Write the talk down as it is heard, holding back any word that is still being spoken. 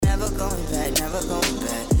never going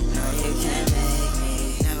back. No, you can't make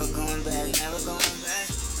me. Never going back, never going back.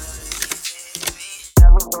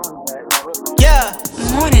 Yeah.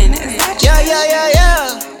 Morning, is that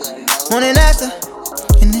Yeah. Morning after.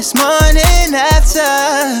 And this morning after.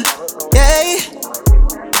 Yeah.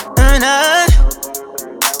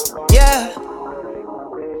 Yeah.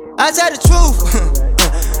 I tell the truth.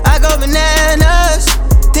 I go bananas.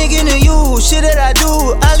 Thinking of you, shit that I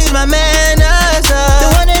do, I lose my manners. The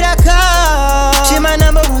one that I call, she my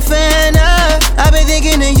number one fan of. I've been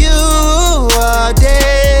thinking of you all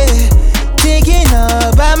day, thinking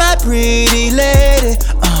about my pretty lady.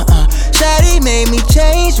 Shawty made me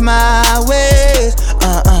change my ways.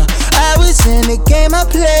 I was in the game I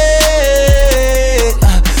played,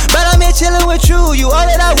 but I'm here chillin' with you. You all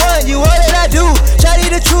that I want, you all that I do. Shawty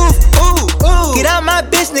the truth, ooh. Get out my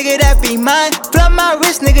bitch, nigga, that be mine. Flop my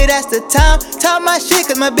wrist, nigga, that's the time. Talk my shit,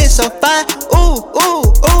 cause my bitch so fine. Ooh.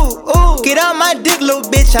 Get out my dick, little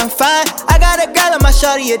bitch, I'm fine. I got a girl on my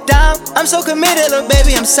shawty a dime. I'm so committed, little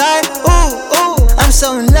baby, I'm sorry. Ooh, I'm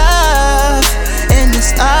so in love, and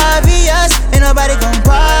it's obvious. Ain't nobody gon'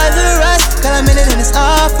 bother us, cause I'm in it and it's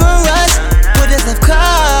all for us. What does love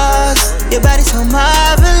cost? Your body's so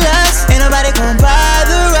marvelous. Ain't nobody gon'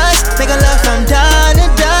 bother us. Making love from dawn to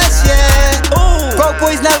dusk, yeah. Broke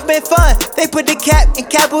boys never been fun. They put the cap in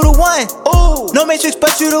capital one. Ooh, no matrix,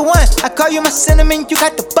 but you the one. I call you my cinnamon, you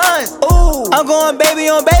got the buns. Ooh, I'm going baby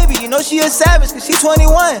on baby. You know she a savage, cause she 21.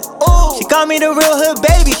 Ooh, she call me the real hood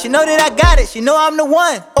baby. She know that I got it, she know I'm the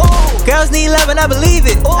one. Ooh, girls need love and I believe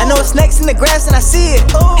it. Ooh, I know snakes in the grass and I see it.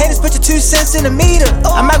 Ooh, haters put your 2 cents in a meter.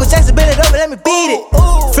 Ooh, I'm Michael Jackson, bend it over, let me beat it.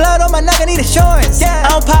 Ooh, flood on my neck, I need insurance. Yeah, I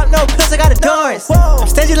don't pop no pills, I got endurance. I'm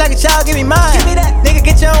stingy like a child, give me mine. Give me that, nigga,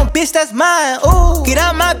 get your own bitch, that's mine. Ooh, get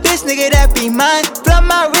out my bitch, nigga, that be mine. Flop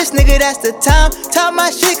my wrist, nigga, that's the time. Talk my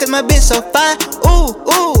shit, cause my bitch so fine. Ooh.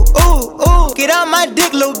 Get out my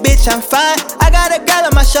dick, little bitch, I'm fine. I got a girl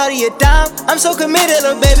on my shawty a dime. I'm so committed,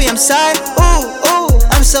 little baby, I'm sorry. Ooh,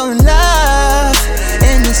 I'm so in love,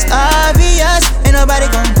 and it's obvious. Ain't nobody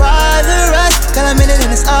gon' bother us, cause I'm in it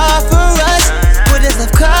and it's all for us. What does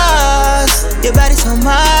love cost? Your body's so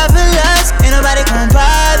marvelous. Ain't nobody gon'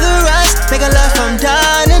 bother us. Making love from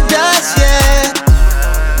dawn to dusk, yeah.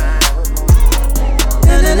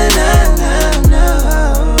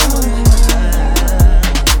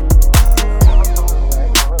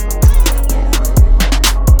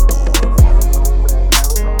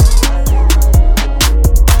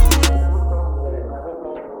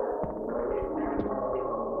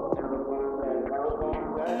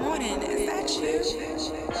 Morning, is that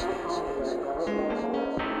you?